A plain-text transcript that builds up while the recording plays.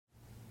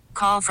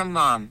Call from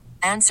mom.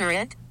 Answer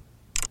it.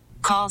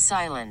 Call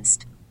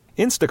silenced.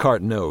 Instacart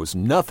knows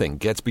nothing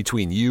gets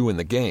between you and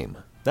the game.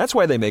 That's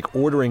why they make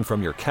ordering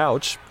from your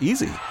couch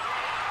easy.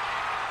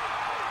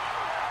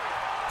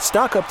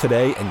 Stock up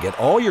today and get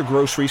all your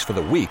groceries for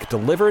the week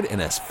delivered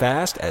in as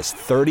fast as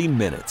 30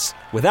 minutes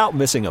without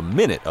missing a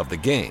minute of the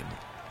game.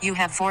 You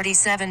have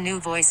 47 new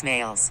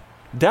voicemails.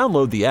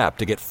 Download the app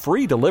to get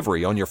free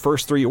delivery on your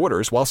first 3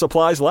 orders while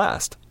supplies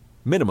last.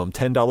 Minimum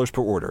 $10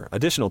 per order.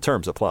 Additional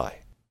terms apply.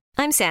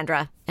 I'm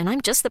Sandra, and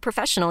I'm just the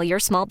professional your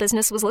small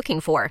business was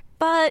looking for.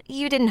 But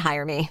you didn't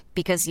hire me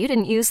because you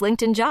didn't use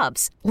LinkedIn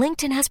Jobs.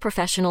 LinkedIn has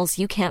professionals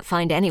you can't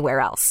find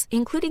anywhere else,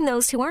 including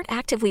those who aren't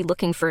actively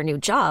looking for a new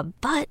job,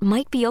 but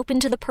might be open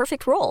to the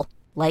perfect role,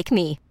 like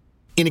me.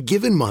 In a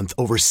given month,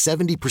 over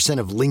 70%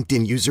 of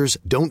LinkedIn users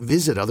don't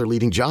visit other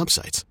leading job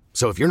sites.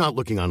 So if you're not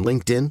looking on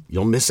LinkedIn,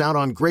 you'll miss out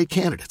on great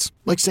candidates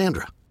like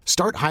Sandra.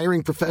 Start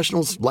hiring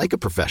professionals like a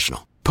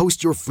professional.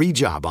 Post your free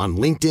job on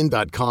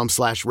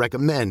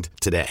linkedin.com/recommend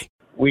today.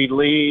 We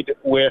lead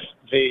with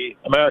the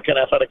American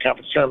Athletic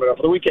Conference tournament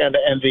over the weekend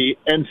and the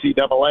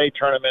NCAA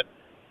tournament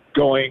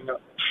going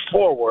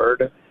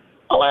forward.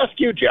 I'll ask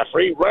you,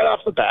 Jeffrey, right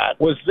off the bat,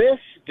 was this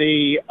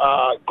the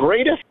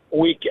greatest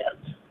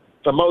weekend,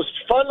 the most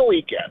fun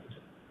weekend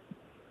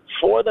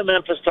for the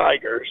Memphis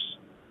Tigers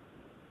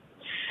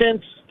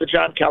since the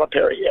John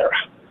Calipari era?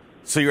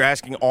 So you're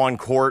asking on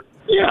court?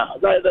 Yeah,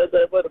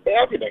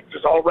 everything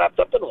just all wrapped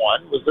up in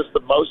one. Was this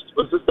the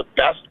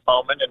best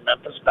moment in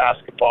Memphis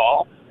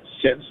basketball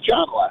since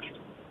John left?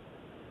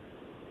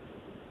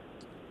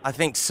 I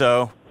think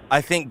so.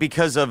 I think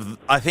because of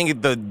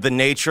the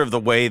nature of the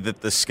way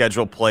that the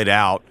schedule played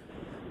out.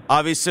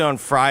 Obviously on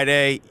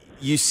Friday,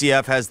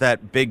 UCF has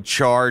that big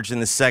charge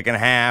in the second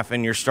half,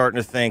 and you're starting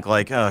to think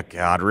like, oh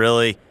God,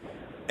 really?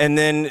 And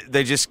then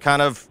they just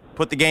kind of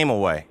put the game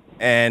away.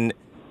 And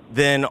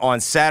then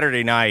on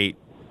Saturday night,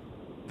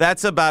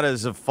 that's about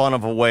as fun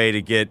of a way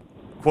to get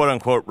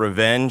quote-unquote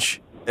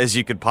revenge as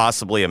you could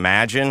possibly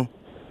imagine.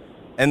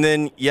 And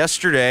then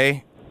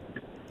yesterday,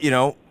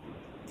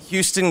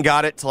 Houston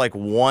got it to like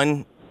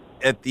 1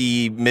 at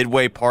the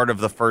midway part of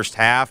the first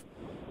half.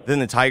 Then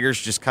the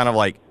Tigers just kind of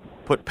like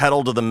put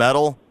pedal to the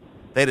metal.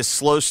 They had a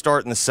slow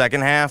start in the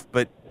second half,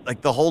 but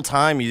like the whole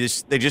time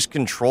they just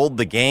controlled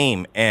the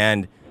game.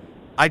 And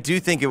I do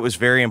think it was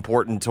very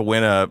important to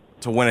win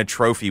a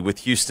trophy with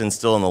Houston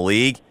still in the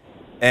league.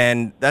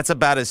 And that's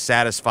about as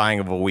satisfying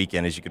of a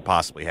weekend as you could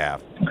possibly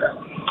have.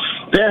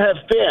 There have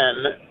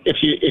been, if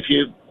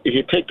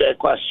you take that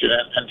question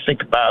and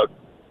think about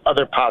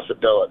other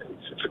possibilities,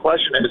 if the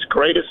question is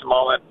greatest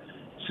moment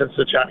since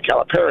the John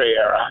Calipari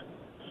era,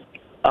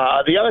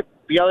 the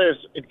others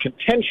in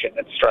contention,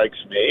 it strikes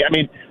me. I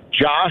mean,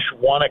 Josh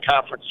won a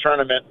conference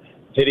tournament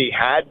that he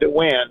had to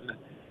win,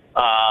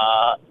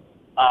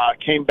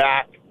 came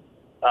back,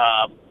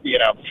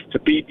 to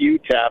beat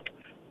UTEP,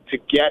 to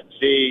get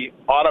the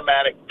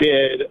automatic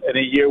bid in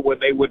a year when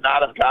they would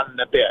not have gotten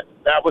the bid.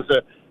 That was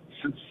a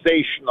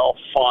sensational,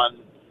 fun,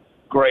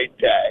 great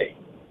day.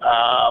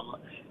 I'll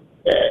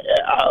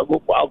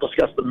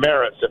discuss the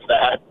merits of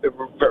that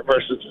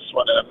versus this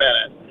one in a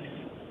minute.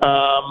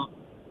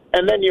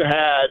 And then you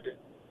had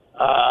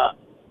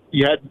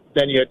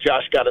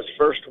Josh got his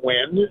first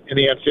win in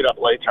the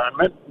NCAA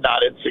tournament,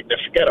 not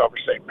insignificant, over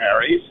St.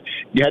 Mary's.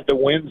 You had the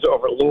wins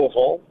over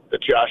Louisville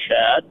that Josh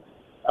had,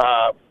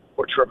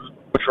 which were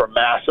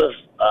massive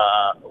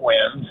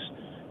wins.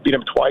 Beat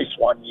him twice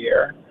one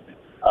year.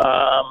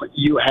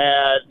 You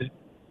had,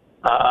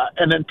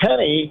 and then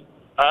Penny,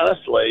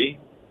 honestly,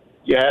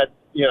 you had,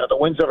 the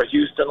wins over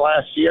Houston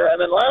last year. And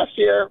then last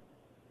year,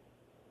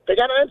 they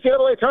got an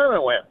NCAA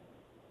tournament win.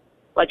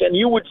 And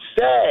you would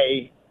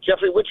say,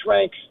 Jeffrey, which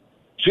ranks,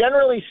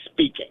 generally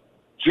speaking,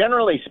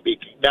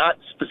 not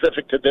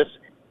specific to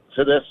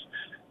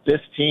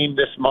this team,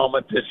 this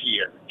moment, this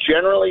year,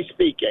 generally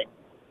speaking,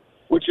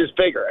 which is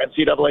bigger,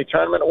 NCAA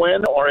tournament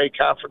win or a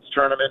conference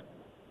tournament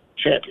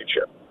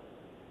championship?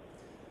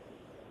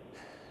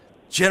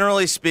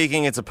 Generally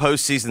speaking, it's a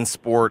postseason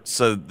sport,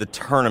 so the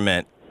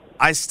tournament.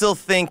 I still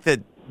think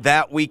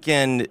that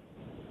weekend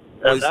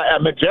was...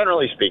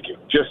 generally speaking.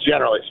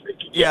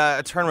 Yeah,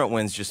 a tournament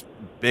win's just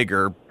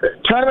bigger.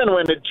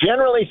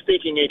 Generally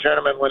speaking, a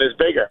tournament win is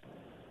bigger.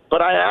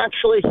 But I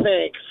actually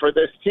think for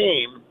this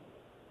team,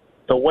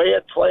 the way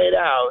it played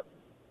out,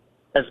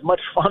 as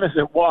much fun as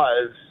it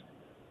was,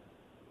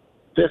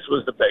 this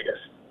was the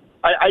biggest.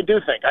 I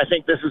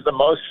think this is the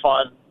most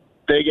fun,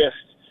 biggest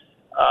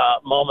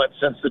moment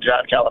since the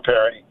John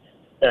Calipari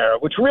era,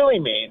 which really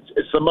means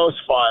it's the most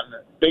fun,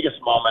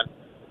 biggest moment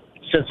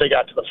since they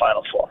got to the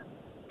Final Four.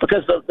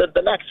 Because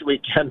the next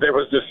weekend, there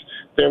was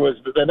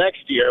the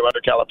next year under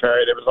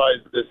Calipari, there was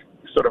always this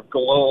sort of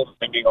gloom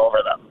hanging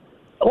over them.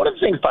 And one of the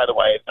things, by the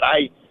way, that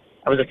I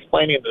was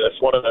explaining to this,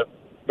 one of the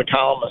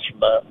columnists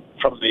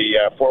from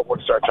the Fort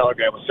Worth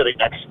Star-Telegram was sitting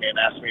next to me and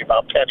asked me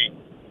about Penny.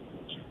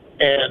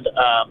 And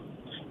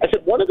I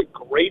said, one of the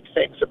great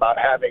things about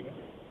having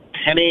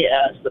Penny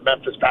as the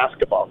Memphis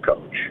basketball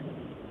coach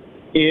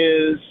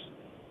is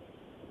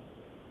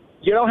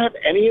you don't have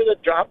any of the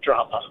drop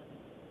drama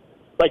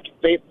Like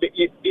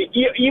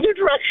either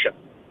direction.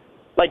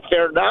 Like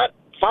they're not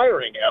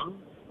firing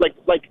him. Like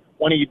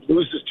when he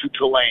loses to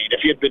Tulane, if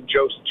he had been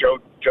Joe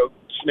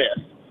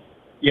Smith,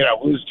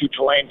 lose to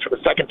Tulane for the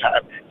second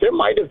time, there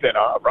might have been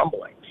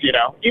rumblings,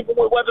 even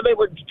whether they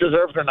were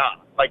deserved or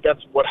not. Like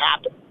that's what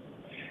happened.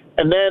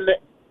 And then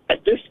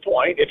at this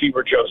point, if he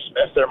were Joe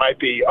Smith, there might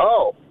be,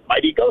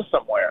 might he go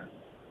somewhere?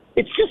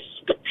 It's just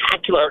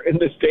spectacular in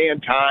this day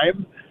and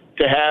time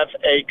to have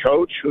a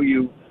coach who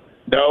you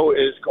know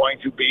is going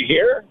to be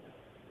here.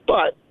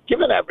 But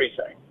given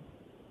everything,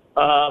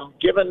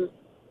 given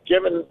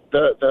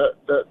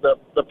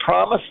the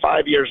promise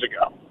 5 years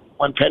ago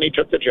when Penny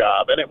took the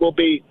job, and it will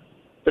be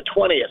the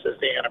 20th is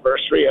the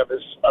anniversary of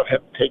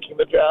him taking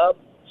the job.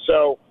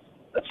 So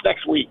that's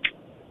next week.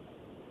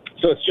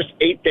 So it's just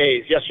 8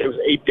 days. Yesterday was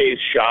 8 days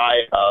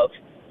shy of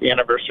the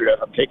anniversary of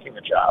him taking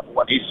the job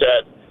when he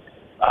said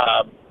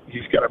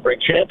he's going to bring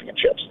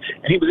championships.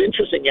 And he was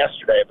interesting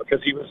yesterday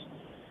because he was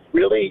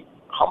really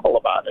humble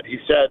about it. He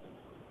said,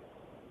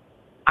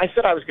 I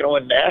said I was going to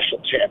win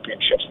national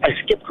championships. I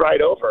skipped right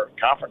over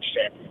conference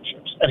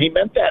championships. And he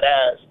meant that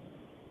as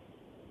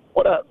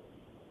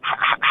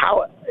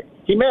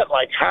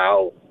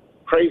how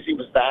crazy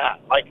was that?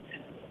 Like,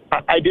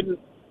 I didn't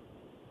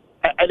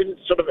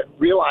sort of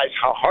realize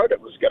how hard it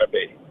was going to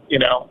be,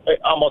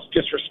 almost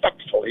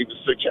disrespectful, he was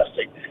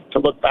suggesting, to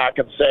look back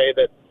and say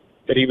that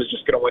he was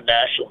just going to win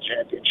national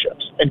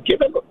championships. And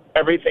given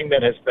everything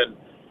that has been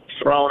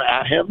thrown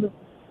at him,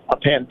 a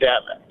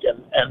pandemic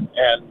and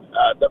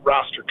the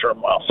roster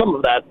turmoil, some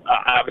of that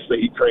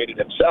obviously he created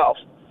himself,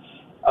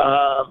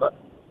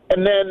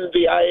 and then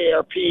the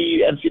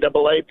IARP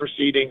NCAA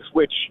proceedings,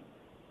 which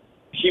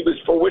he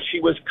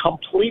was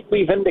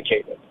completely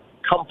vindicated.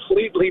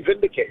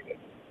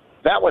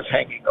 That was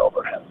hanging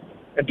over him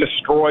and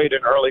destroyed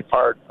an early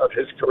part of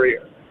his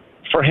career.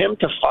 For him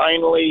to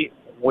finally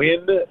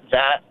win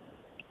that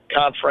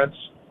conference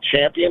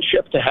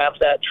championship, to have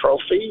that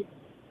trophy,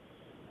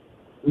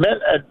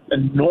 meant an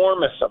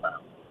enormous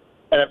amount.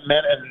 And it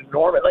meant an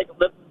enormous,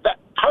 that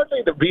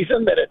partly the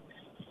reason that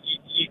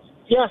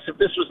yes, if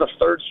this was the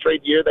third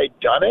straight year they'd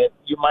done it,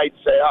 you might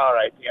say, all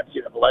right, the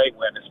NCAA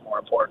win is more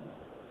important.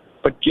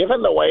 But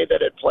given the way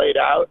that it played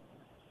out,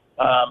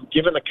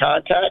 given the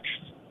context,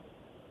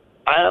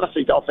 I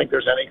honestly don't think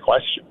there's any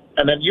question.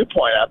 And then you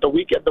point out the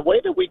way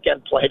the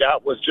weekend played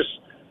out was just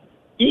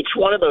each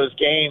one of those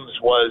games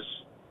was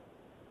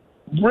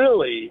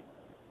really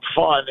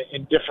fun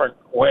in different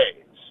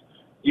ways.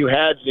 You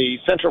had the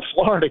Central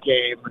Florida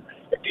game.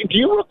 Do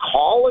you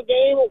recall a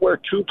game where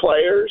two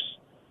players,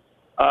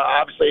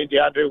 obviously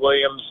DeAndre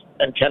Williams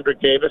and Kendrick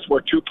Davis,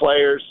 where two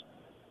players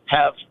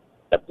have,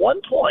 at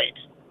one point,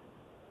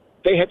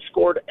 they had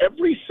scored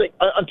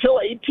until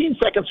 18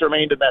 seconds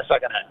remained in that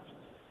second half.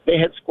 They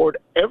had scored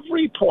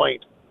every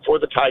point for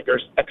the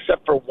Tigers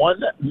except for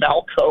one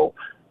Malco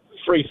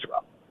free throw.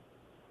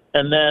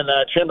 And then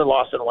Chandler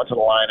Lawson went to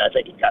the line. I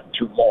think he got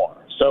two more.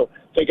 So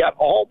they got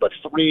all but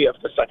three of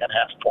the second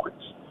half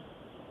points.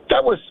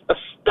 That was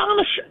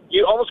astonishing.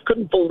 You almost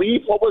couldn't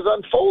believe what was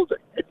unfolding.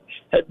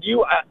 And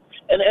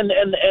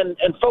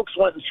folks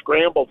went and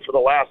scrambled for the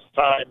last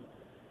time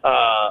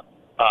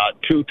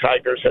two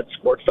Tigers had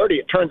scored 30.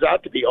 It turns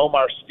out to be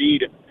Omar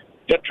Speed and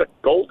Detrick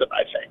Golden,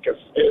 I think,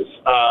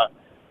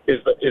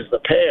 is the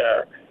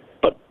pair.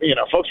 But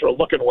folks were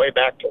looking way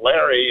back to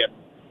Larry and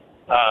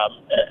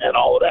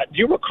all of that. Do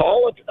you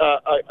recall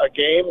a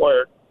game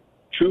where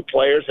two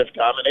players have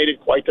dominated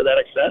quite to that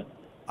extent?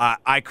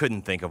 I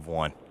couldn't think of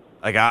one.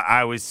 Like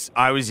I was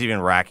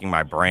even racking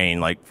my brain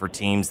like for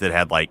teams that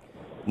had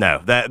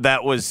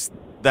that was,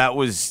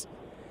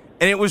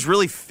 and it was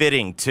really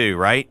fitting too,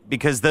 right?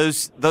 Because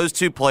those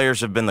two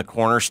players have been the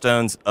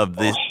cornerstones of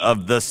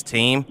this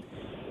team,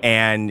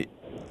 and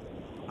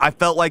I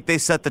felt like they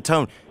set the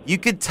tone. You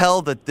could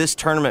tell that this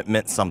tournament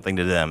meant something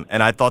to them,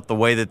 and I thought the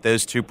way that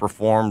those two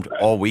performed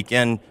all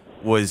weekend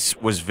was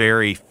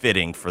very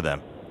fitting for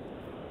them.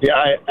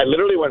 Yeah, I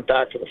literally went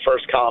back to the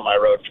first column I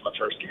wrote from the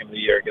first game of the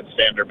year against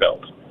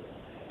Vanderbilt,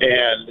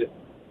 and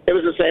it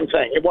was the same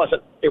thing. It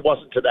wasn't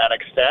to that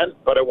extent,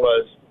 but it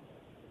was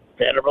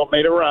Vanderbilt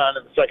made a run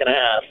in the second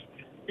half,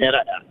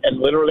 and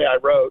literally I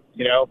wrote,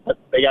 but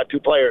they got two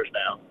players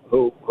now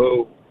who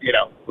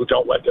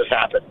don't let this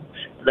happen.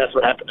 And that's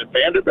what happened in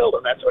Vanderbilt,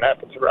 and that's what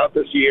happened throughout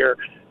this year,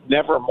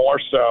 never more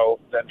so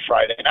than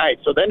Friday night.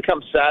 So then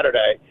comes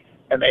Saturday,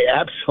 and they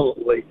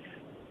absolutely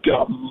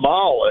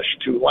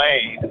demolished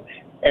Tulane,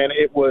 and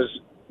it was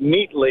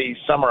neatly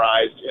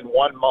summarized in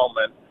one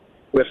moment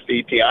with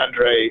the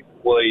DeAndre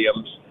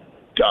Williams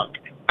dunk.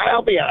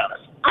 I'll be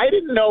honest, I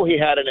didn't know he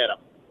had it in him.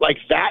 Like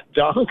that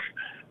dunk,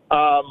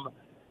 I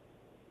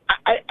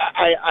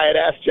had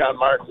asked John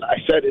Martin, I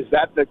said, is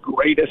that the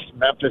greatest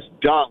Memphis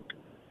dunk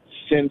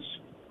since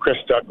Chris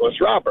Douglas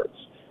Roberts?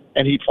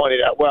 And he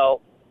pointed out,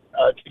 well,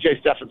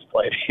 TJ Steffens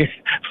played in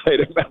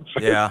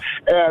Memphis. Yeah,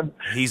 and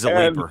he's a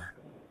leaper.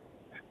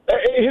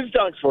 His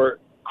dunks were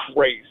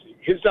crazy.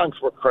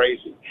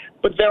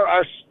 But there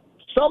are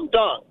some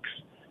dunks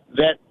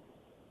that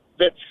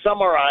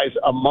summarize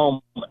a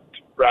moment,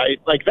 right?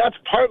 Like that's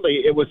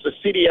partly it was the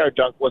CDR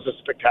dunk was a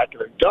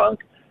spectacular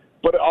dunk,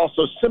 but it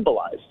also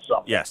symbolized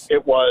something. Yes.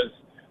 It was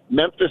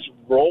Memphis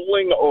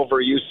rolling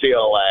over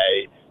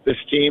UCLA, this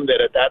team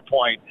that at that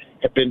point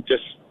had been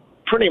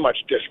pretty much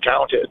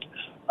discounted,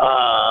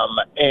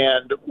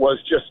 and was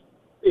just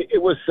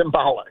it was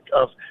symbolic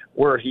of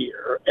we're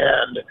here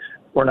and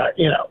we're not,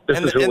 this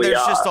is who we are. And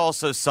there's just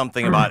also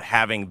something about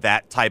having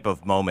that type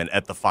of moment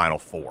at the Final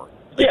Four.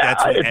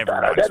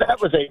 That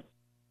was a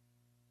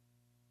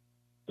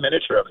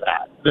miniature of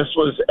that. This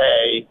was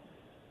a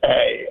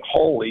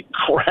holy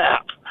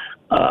crap.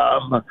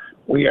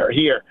 We are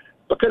here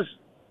because,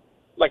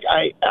 like,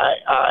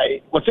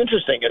 I what's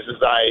interesting is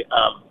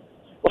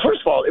well,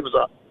 first of all, it was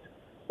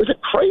a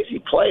crazy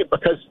play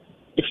because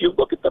if you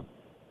look at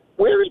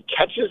where he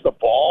catches the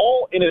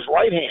ball in his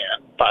right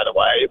hand, by the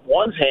way,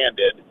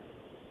 one-handed,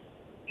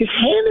 his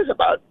hand is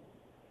about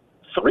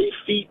 3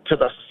 feet to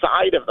the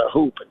side of the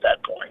hoop at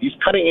that point. He's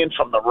cutting in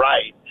from the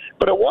right,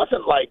 but it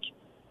wasn't like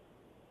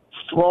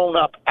thrown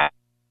up.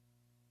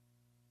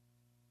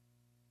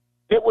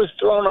 It was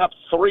thrown up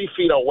 3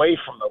 feet away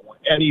from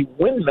and he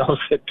windmills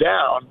it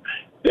down.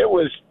 It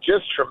was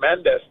just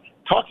tremendous.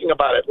 Talking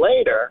about it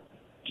later,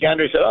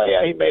 DeAndre said, "Oh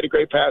yeah, he made a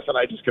great pass and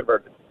I just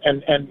converted."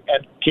 And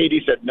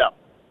KD said, "No,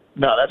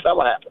 that's not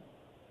what happened."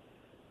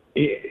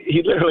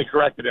 He literally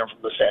corrected him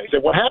from the stand. He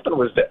said, "What happened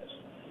was this."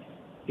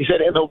 He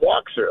said, in the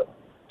walkthrough,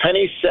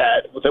 Penny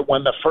said that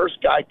when the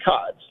first guy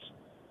cuts,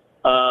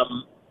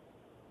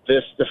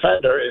 this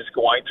defender is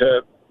going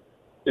to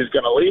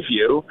leave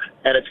you,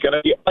 and it's going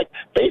to be like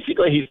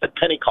basically he said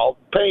Penny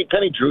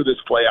drew this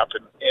play up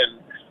in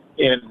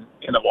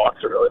the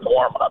walkthrough in the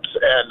warm-ups,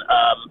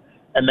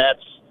 and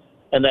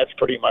that's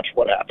pretty much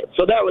what happened.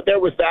 So there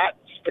was that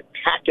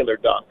spectacular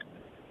dunk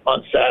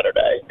on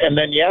Saturday, and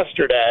then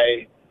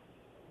yesterday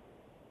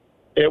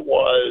it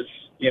was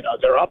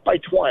they're up by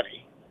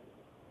 20.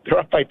 They're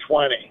up by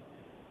 20.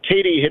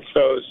 KD hits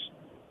those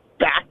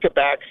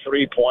back-to-back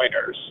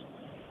three-pointers,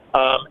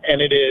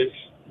 and it is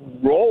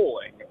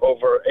rolling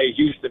over a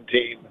Houston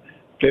team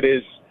that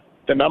is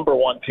the number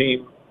one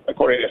team,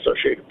 according to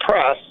Associated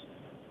Press,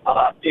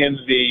 in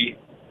the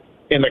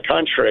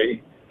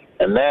country.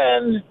 And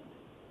then,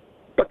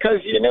 because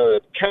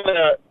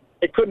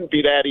it couldn't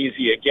be that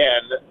easy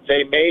again,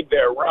 they made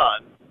their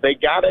run. They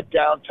got it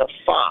down to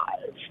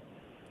 5.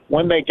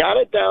 When they got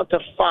it down to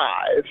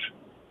 5,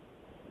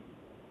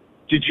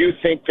 did you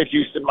think that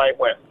Houston might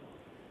win?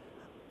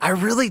 I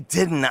really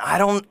didn't. I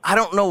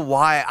don't know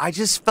why. I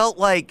just felt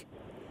like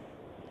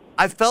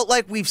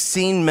we've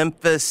seen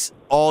Memphis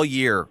all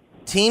year.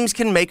 Teams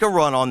can make a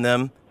run on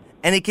them,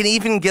 and it can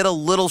even get a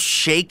little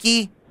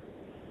shaky,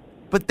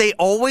 but they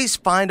always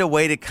find a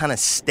way to kind of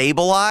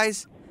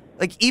stabilize.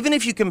 Like, even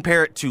if you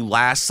compare it to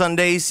last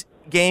Sunday's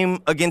game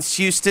against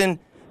Houston,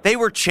 they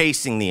were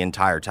chasing the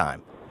entire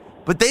time.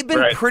 But they've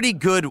been pretty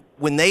good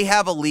when they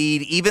have a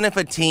lead, even if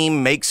a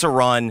team makes a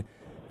run.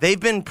 They've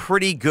been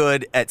pretty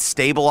good at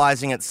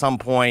stabilizing at some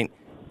point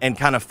and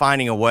kind of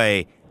finding a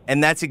way,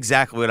 and that's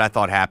exactly what I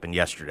thought happened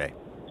yesterday.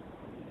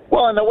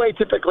 Well, and the way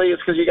typically is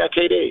because you got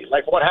KD.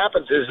 Like, what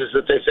happens is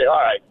that they say, all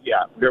right,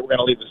 yeah, we're going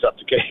to leave this up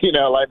to KD.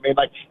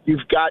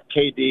 You've got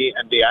KD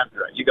and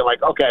DeAndre. You go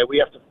like, okay, we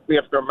have to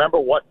remember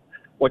what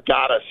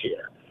got us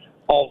here.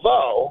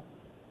 Although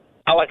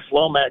Alex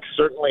Lomax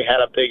certainly had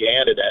a big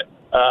hand in it.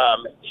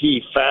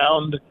 He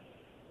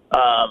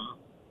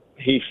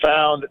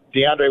found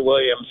DeAndre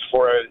Williams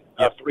for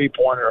a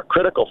three-pointer, a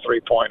critical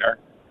three-pointer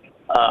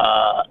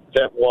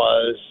that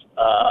was,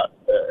 I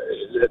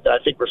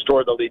think,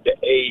 restored the lead to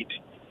 8.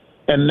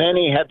 And then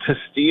he had the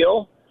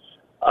steal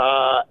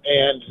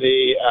and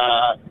the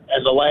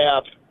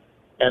layup,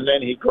 and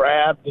then he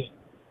grabbed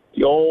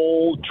the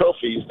old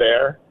trophies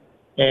there.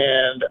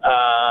 And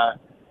I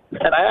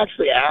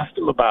actually asked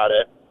him about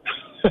it.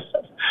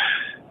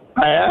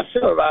 I asked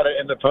him about it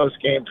in the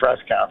post-game press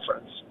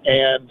conference,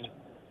 and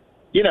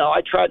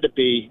I tried to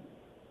be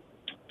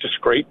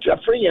discreet,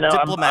 Jeffrey.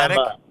 Diplomatic.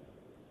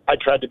 I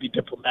tried to be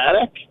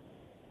diplomatic.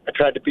 I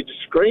tried to be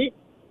discreet,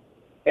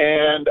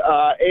 and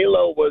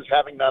Alo was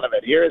having none of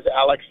it. Here's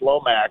Alex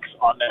Lomax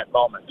on that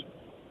moment.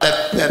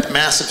 That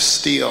massive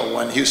steal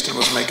when Houston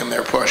was making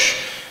their push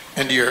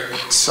into your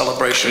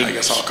celebration, I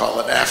guess I'll call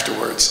it,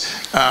 afterwards.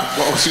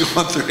 What was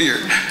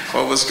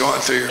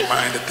going through your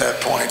mind at that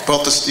point,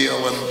 both the steal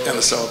and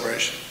the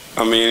celebration?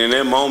 I mean, in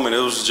that moment, it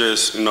was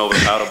just, an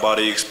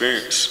out-of-body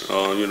experience.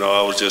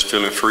 I was just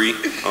feeling free.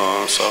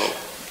 So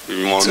if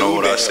you want to know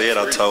what I said,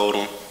 I told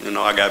him,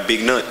 I got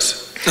big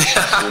nuts,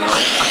 and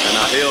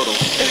I held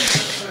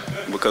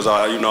him because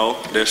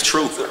that's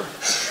truth.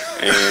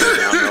 And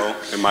I know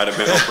it might have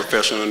been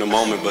unprofessional in the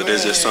moment, but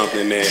it's just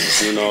something that,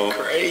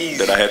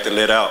 that I had to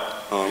let out.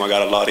 I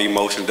got a lot of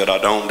emotions that I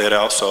don't let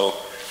out, so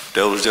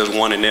there was just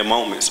one in that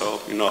moment. So,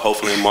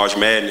 hopefully in March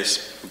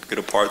Madness, we get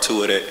a part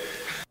 2 of that.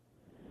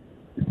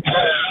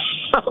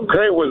 How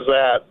great was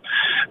that?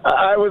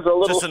 I was a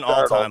little just an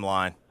startled. all-time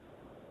line.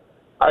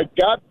 I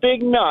got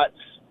big nuts,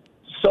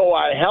 so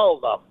I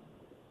held them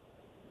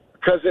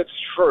because it's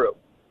true.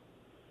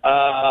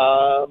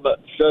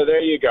 So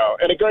there you go.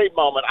 And a great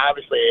moment,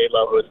 obviously,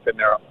 Alo, who has been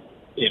there,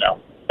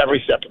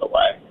 every step of the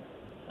way.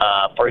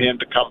 For him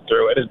to come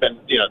through, it has been,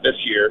 this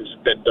year has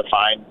been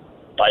defined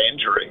by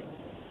injury.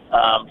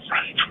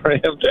 For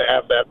him to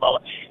have that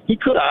moment, he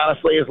could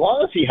honestly, as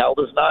long as he held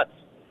his nuts,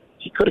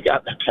 he could have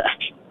gotten it back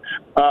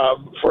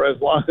for as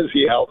long as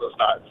he held his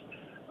nuts.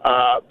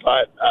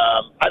 But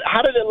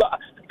how did it look?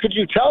 Could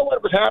you tell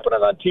what was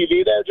happening on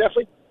TV there,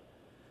 Jeffrey?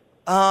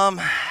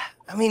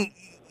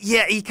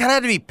 Yeah, he kind of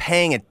had to be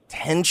paying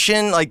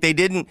attention. Like they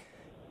didn't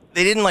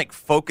like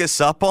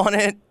focus up on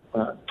it.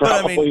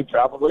 Probably.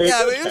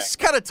 Yeah, it was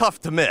kind of tough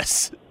to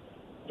miss.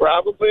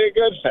 Probably a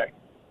good thing.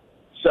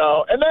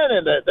 So, and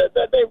then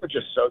they were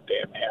just so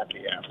damn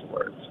happy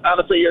afterwards.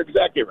 Honestly, you're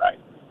exactly right.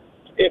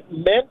 It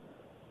meant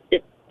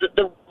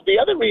the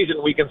other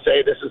reason we can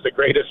say this is the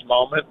greatest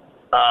moment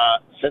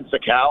since the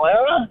Cal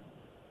era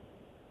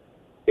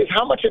is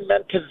how much it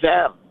meant to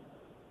them,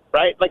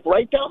 right? Like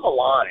right down the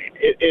line.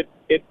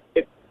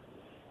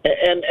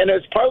 And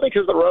it's partly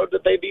because of the road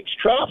that they've each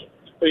traveled.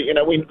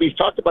 We've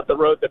talked about the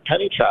road that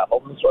Penny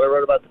traveled. That's what I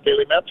wrote about the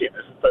Daily Memphian.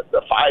 This is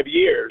the 5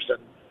 years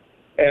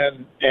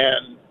and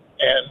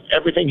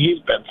everything he's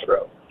been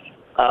through.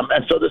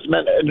 And so this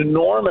meant an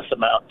enormous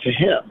amount to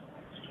him.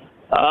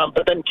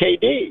 But then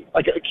KD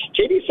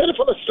said it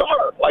from the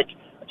start. Like,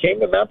 I came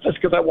to Memphis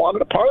because I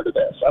wanted a part of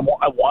this. I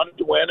wanted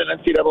to win an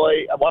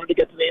NCAA. I wanted to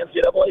get to the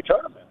NCAA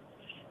tournament.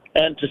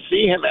 And to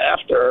see him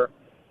after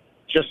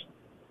just,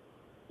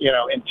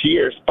 in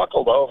tears,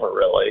 buckled over,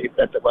 really,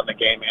 when the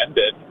game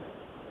ended.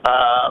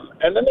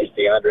 And then there's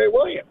DeAndre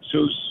Williams,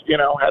 who's,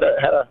 had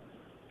a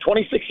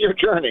 26-year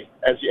journey,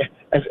 as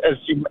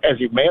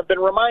you may have been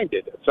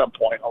reminded at some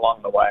point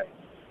along the way.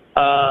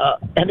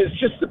 And it's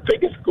just the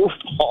biggest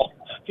goofball.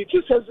 He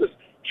just has this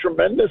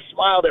tremendous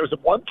smile. There was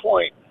at one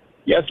point,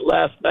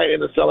 last night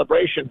in the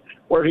celebration,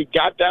 where he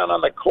got down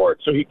on the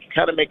court so he could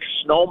kind of make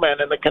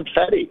snowmen in the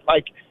confetti.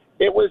 Like,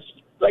 it was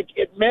like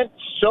it meant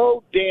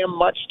so damn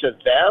much to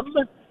them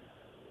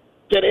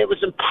that it was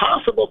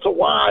impossible to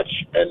watch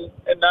and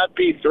not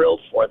be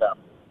thrilled for them.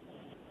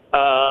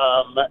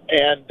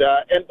 And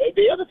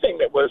the other thing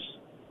that was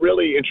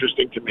really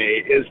interesting to me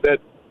is that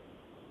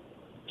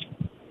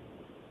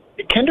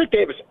Kendrick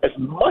Davis, as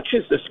much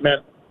as this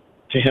meant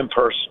to him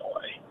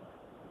personally,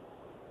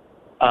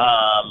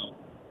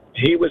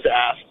 he was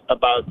asked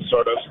about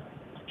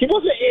he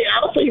was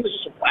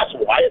just asked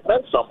why it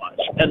meant so much.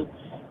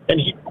 And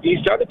he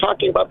started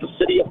talking about the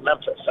city of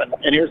Memphis.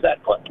 And here's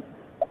that clip.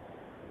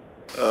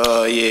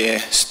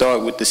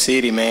 Start with the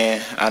city,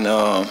 man. I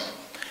know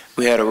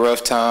we had a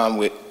rough time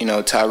with,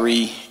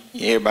 Tyree.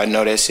 Everybody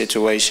know that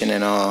situation.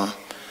 And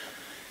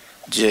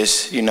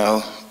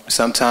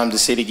sometimes the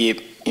city get,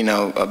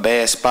 a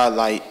bad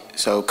spotlight.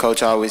 So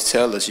Coach always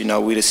tell us,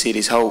 we the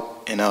city's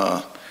hope. And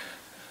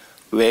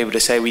we were able to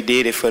say we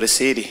did it for the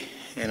city.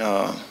 And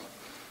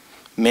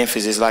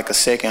Memphis is like a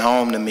second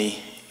home to me,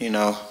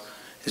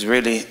 It's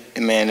really,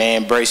 man, they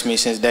embraced me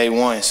since day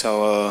one.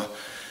 So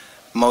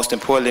most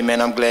importantly,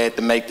 man, I'm glad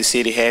to make the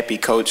city happy.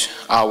 Coach,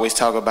 I always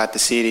talk about the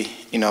city,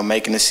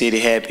 making the city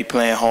happy,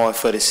 playing hard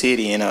for the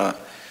city. And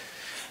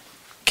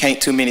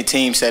can't too many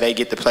teams say they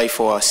get to play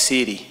for a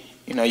city.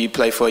 You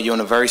play for a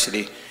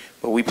university,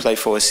 but we play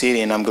for a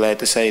city, and I'm glad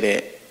to say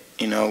that,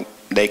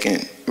 they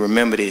can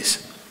remember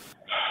this.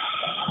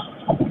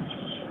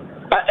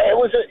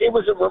 It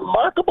was a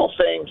remarkable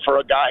thing for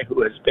a guy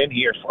who has been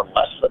here for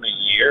less than a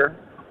year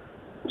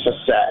to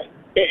say,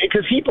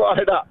 because he brought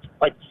it up.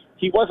 Like,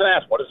 he wasn't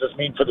asked, what does this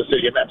mean for the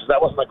city of Memphis?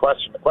 That wasn't the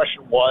question. The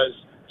question was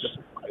just,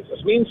 why does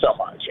this mean so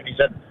much? And he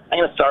said, I'm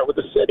going to start with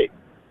the city.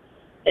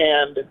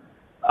 And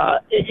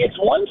it's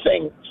one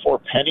thing for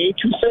Penny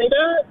to say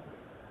that.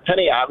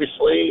 Penny,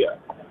 obviously, a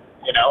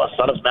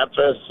son of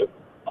Memphis,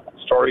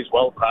 stories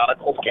well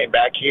chronicled, came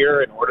back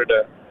here in order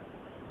to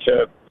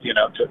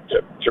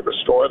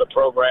restore the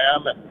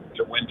program and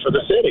to win for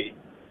the city.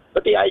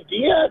 But the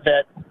idea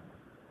that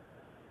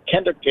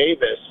Kendrick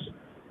Davis,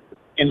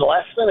 in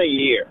less than a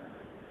year,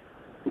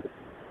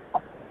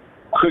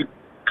 could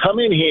come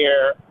in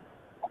here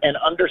and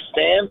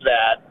understand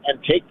that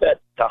and take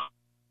that to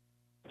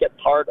get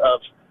part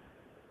of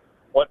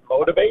what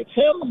motivates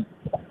him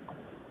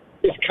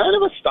is kind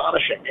of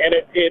astonishing. And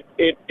it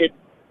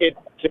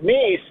to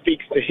me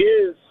speaks to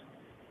his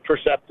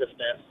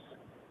perceptiveness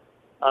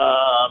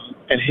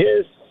and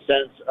his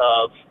sense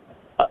of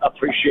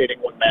appreciating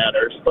what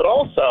matters, but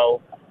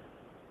also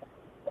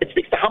it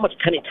speaks to how much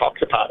Penny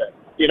talks about it.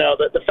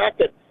 The fact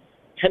that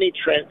Penny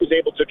is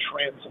able to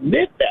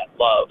transmit that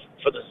love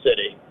for the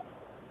city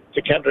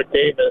to Kendrick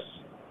Davis,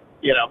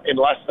 in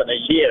less than a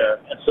year,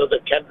 and so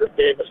that Kendrick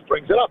Davis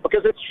brings it up,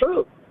 because it's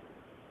true.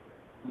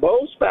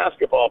 Most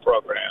basketball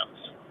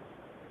programs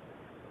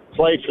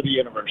play for the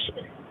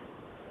university,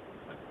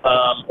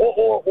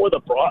 or the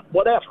broad,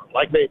 whatever.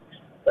 Like they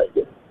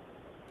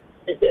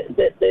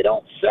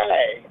don't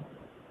say,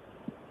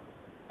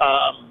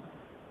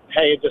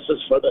 "Hey, this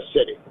is for the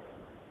city."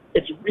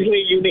 It's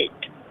really unique,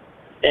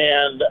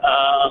 and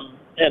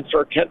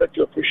for Kendrick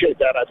to appreciate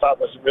that, I thought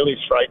was really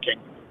striking.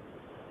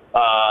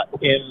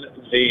 in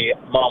the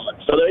moment.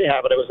 So there you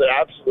have it. It was an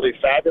absolutely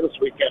fabulous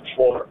weekend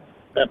for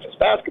Memphis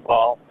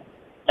basketball.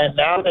 And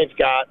now they've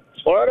got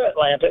Florida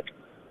Atlantic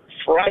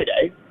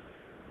Friday.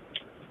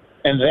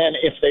 And then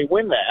if they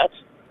win that,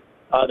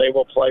 they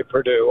will play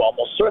Purdue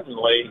almost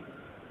certainly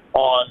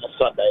on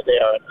Sunday. They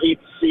are an 8th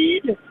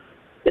seed.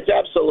 It's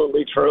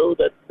absolutely true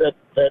that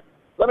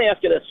let me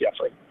ask you this,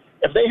 Jeffrey.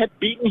 If they had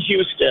beaten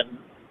Houston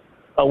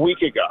a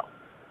week ago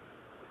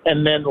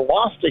and then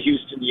lost to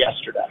Houston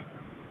yesterday,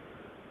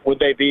 would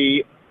they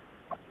be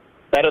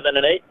better than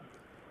an 8?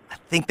 I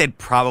think they'd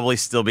probably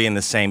still be in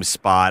the same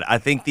spot. I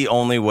think the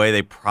only way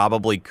they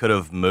probably could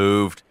have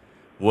moved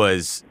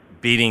was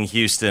beating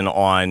Houston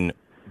on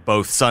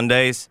both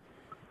Sundays,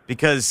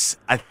 because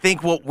I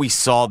think what we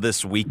saw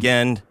this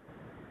weekend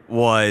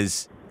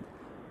was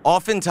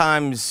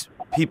oftentimes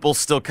people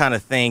still kind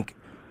of think,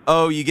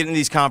 oh, you get in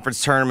these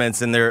conference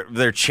tournaments and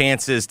their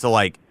chances to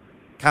like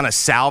kind of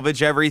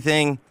salvage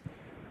everything.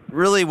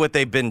 Really what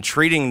they've been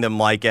treating them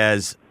like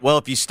as, well,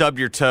 if you stub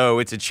your toe,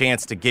 it's a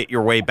chance to get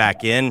your way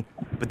back in.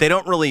 But they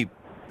don't really,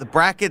 the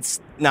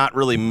bracket's not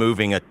really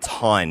moving a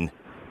ton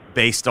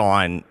based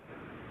on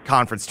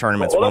conference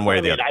tournaments one way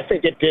or the other. I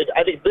think it did.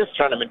 I think this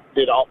tournament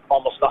did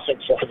almost nothing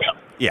for them.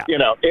 Yeah. You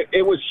know,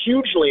 it was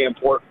hugely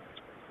important.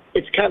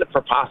 It's kind of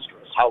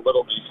preposterous how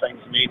little these things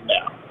mean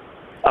now.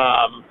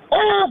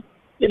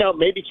 You know,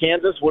 maybe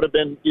Kansas would have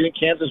been. You think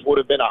Kansas would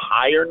have been a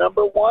higher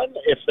number one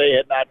if they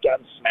had not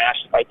gotten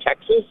smashed by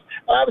Texas?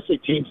 Obviously,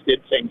 teams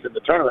did things in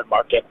the tournament.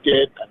 Marquette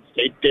did. Penn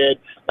State did.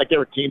 Like, there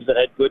were teams that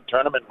had good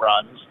tournament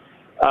runs.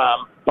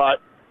 But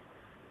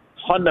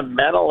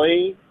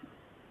fundamentally,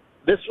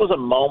 this was a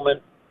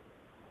moment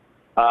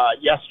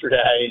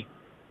yesterday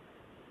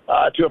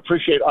to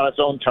appreciate on its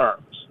own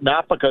terms,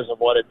 not because of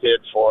what it did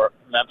for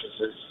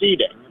Memphis's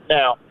seeding.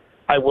 Now,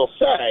 I will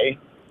say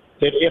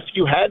that if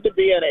you had to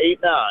be an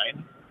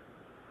 8-9,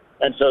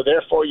 and so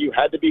therefore you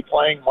had to be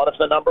playing one of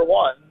the number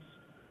ones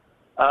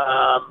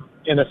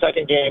in the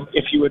second game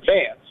if you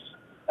advance.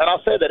 And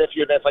I'll say that if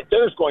you advance, like,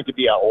 there's going to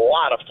be a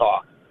lot of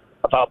talk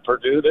about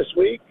Purdue this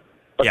week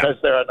because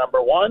they're a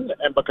number one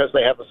and because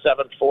they have a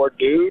 7'4"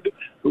 dude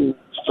who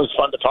was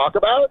fun to talk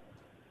about.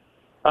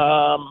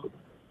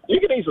 You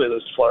can easily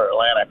lose to Florida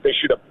Atlantic. They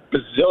shoot a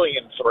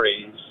bazillion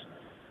threes.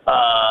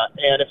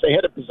 And if they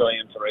hit a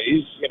bazillion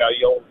threes, you know,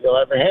 you'll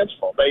have your hands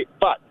full.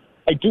 But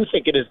I do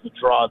think it is the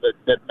draw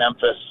that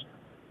Memphis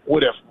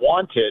would have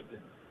wanted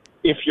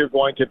if you're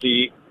going to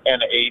be an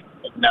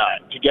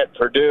 8-9 to get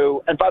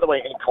Purdue. And by the way,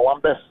 in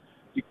Columbus,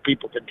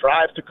 people can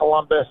drive to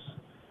Columbus.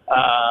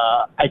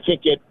 I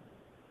think it's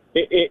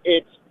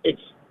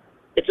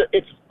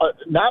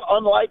not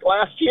unlike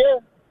last year,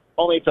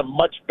 only it's a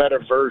much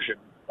better version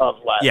of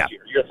last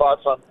year. Your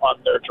thoughts on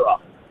their draw?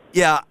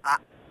 Yeah,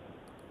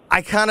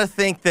 I kind of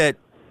think that,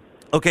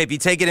 okay, if you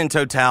take it in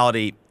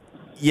totality,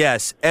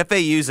 yes,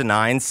 FAU's a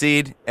 9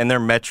 seed, and their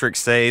metrics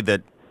say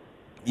that,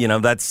 you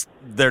know,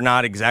 they're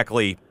not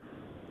exactly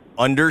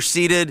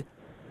underseeded.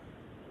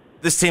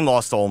 This team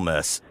lost to Ole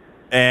Miss,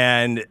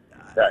 and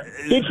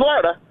beat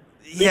Florida.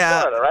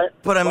 Florida, right?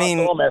 But I mean,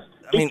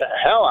 beat the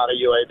hell out of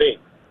UAB.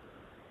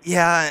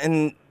 Yeah,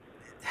 and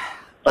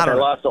but they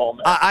lost to Ole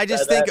Miss. I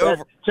just think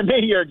to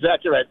me, you're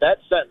exactly right. That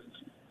sentence,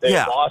 they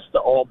lost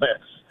to Ole Miss.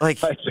 Like,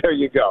 there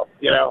you go.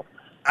 You know,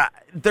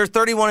 they're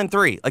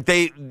 31-3. Like,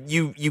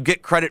 you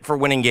get credit for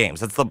winning games.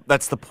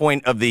 That's the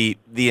point of the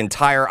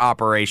entire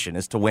operation,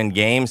 is to win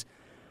games.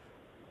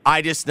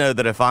 I just know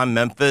that if I'm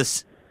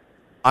Memphis,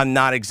 I'm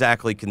not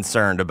exactly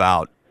concerned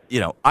about, you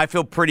know, I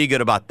feel pretty good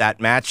about that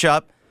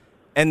matchup.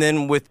 And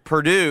then with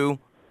Purdue,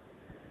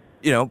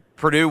 you know,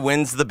 Purdue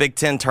wins the Big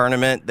Ten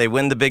tournament. They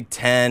win the Big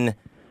Ten.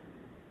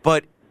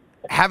 But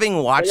having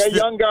watched They got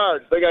young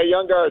guards. They got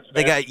young guards, man.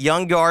 They got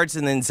young guards,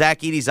 and then Zach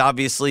Edey's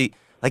obviously,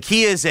 like,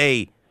 he is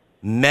a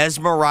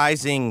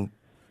mesmerizing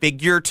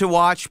figure to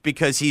watch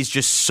because he's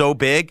just so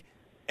big,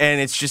 and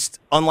it's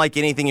just unlike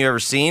anything you've ever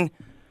seen.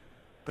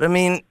 But, I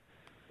mean,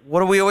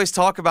 what do we always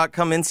talk about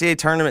come NCAA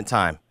tournament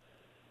time?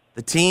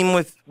 The team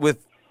with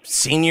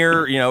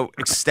senior, you know,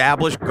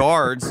 established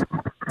guards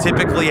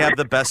typically have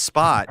the best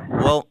spot.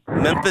 Well,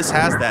 Memphis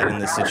has that in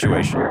this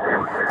situation.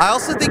 I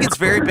also think it's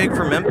very big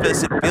for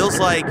Memphis. It feels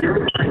like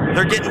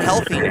they're getting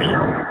healthy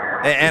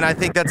now, and I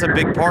think that's a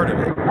big part of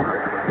it.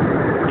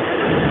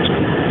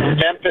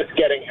 Memphis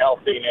getting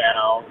healthy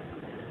now,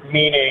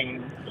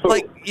 meaning who?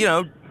 Like, you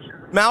know,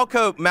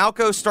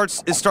 Malco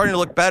is starting to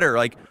look better.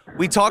 Like,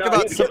 we talk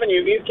about. He's giving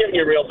you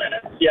real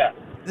minutes. Yeah.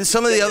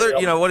 Some of the other,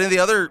 you know, one of the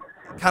other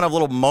kind of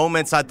little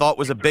moments I thought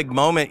was a big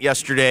moment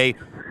yesterday.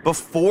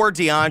 Before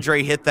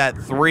DeAndre hit that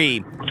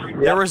three,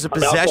 there was a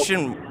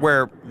possession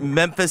where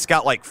Memphis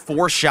got like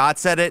 4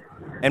 shots at it,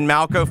 and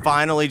Malco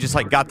finally just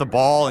like got the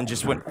ball and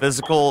just went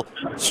physical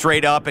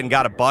straight up and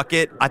got a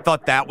bucket. I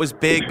thought that was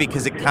big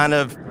because it kind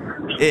of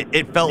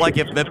it felt like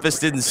if Memphis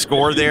didn't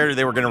score there,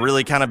 they were going to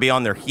really kind of be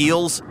on their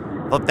heels.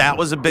 I thought that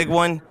was a big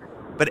one.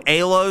 But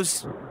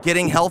Alo's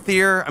getting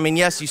healthier. I mean,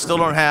 yes, you still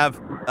don't have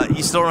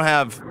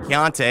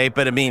Keontae,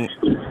 but I mean,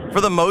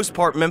 for the most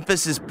part,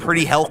 Memphis is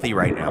pretty healthy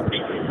right now.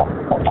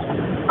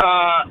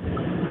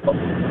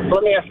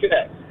 Let me ask you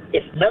this.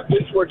 If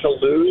Memphis were to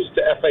lose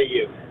to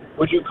FAU,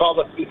 would you call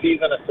the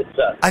season a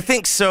success? I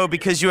think so,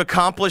 because you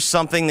accomplished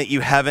something that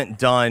you haven't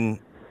done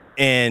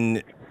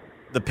in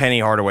the Penny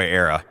Hardaway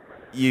era.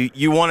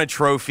 You won a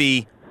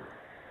trophy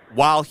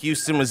while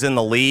Houston was in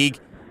the league,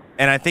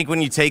 and I think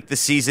when you take the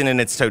season in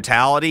its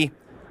totality,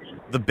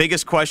 the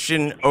biggest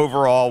question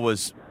overall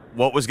was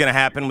what was going to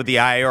happen with the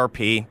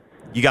IARP.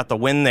 You got the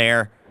win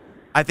there.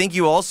 I think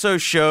you also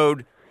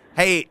showed,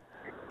 hey,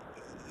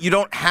 you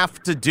don't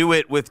have to do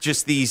it with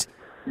just these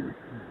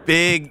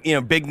big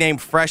name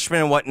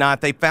freshmen and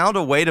whatnot. They found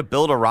a way to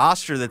build a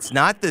roster that's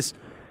not this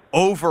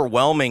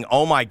overwhelming,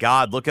 oh my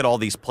God, look at all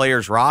these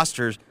players'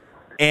 rosters.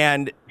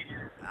 And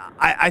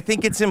I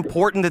think it's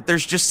important that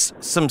there's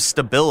just some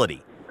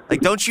stability.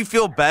 Like, don't you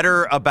feel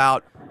better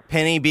about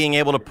Penny being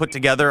able to put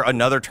together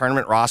another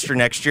tournament roster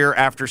next year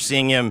after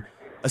seeing him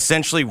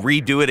essentially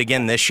redo it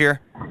again this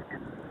year?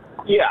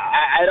 Yeah,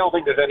 I don't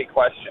think there's any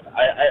question.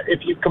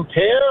 If you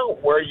compare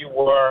where you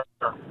were,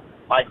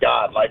 my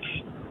God, like,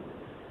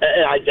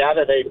 and I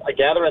gather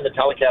in the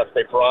telecast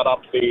they brought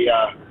up the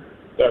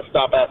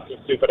stop asking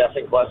stupid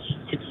effing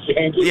questions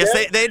exchanges. Yes,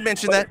 they had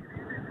mentioned that.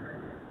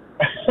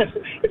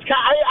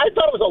 I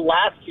thought it was a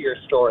last year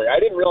story. I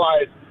didn't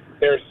realize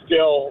they're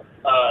still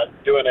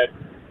doing it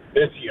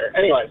this year.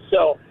 Anyway,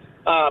 so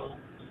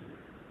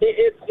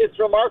it's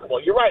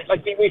remarkable. You're right.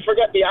 Like, we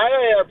forget the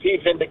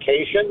IARP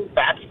vindication.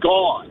 That's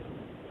gone,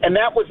 and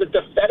that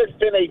has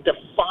been a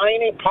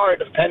defining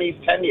part of Penny's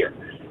tenure,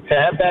 to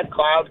have that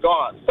cloud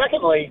gone.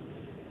 Secondly,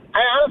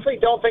 I honestly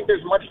don't think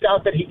there's much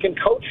doubt that he can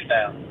coach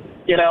now.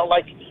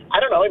 I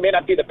don't know. He may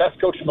not be the best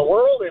coach in the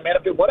world. He may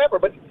not be whatever,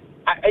 but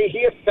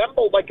he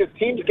assembled, like, his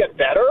teams get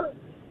better.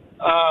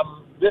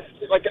 This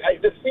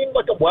seemed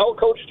like a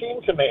well-coached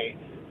team to me.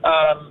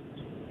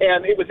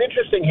 And it was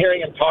interesting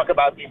hearing him talk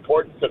about the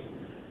importance of,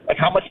 like,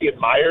 how much he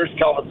admires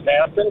Kelvin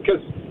Sampson, because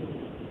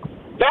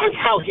that's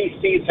how he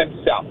sees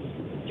himself.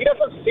 He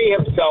doesn't see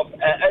himself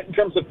in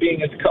terms of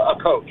being a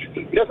coach.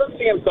 He doesn't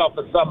see himself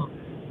as some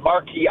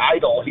marquee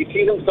idol. He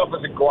sees himself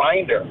as a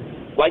grinder,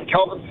 like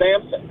Kelvin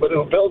Sampson, but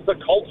who builds a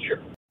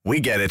culture. We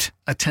get it.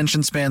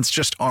 Attention spans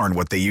just aren't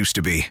what they used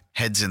to be.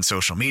 Heads in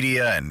social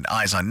media and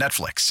eyes on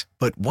Netflix.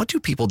 But what do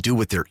people do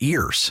with their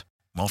ears?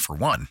 Well, for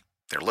one,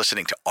 they're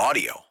listening to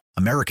audio.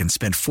 Americans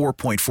spend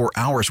 4.4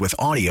 hours with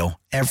audio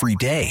every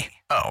day.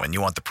 Oh, and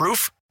you want the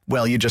proof?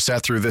 Well, you just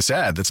sat through this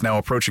ad that's now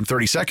approaching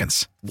 30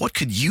 seconds. What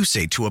could you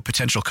say to a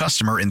potential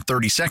customer in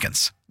 30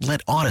 seconds?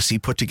 Let Odyssey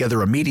put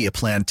together a media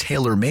plan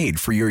tailor-made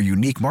for your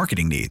unique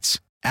marketing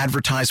needs.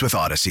 Advertise with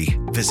Odyssey.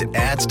 Visit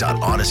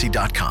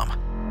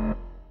ads.odyssey.com.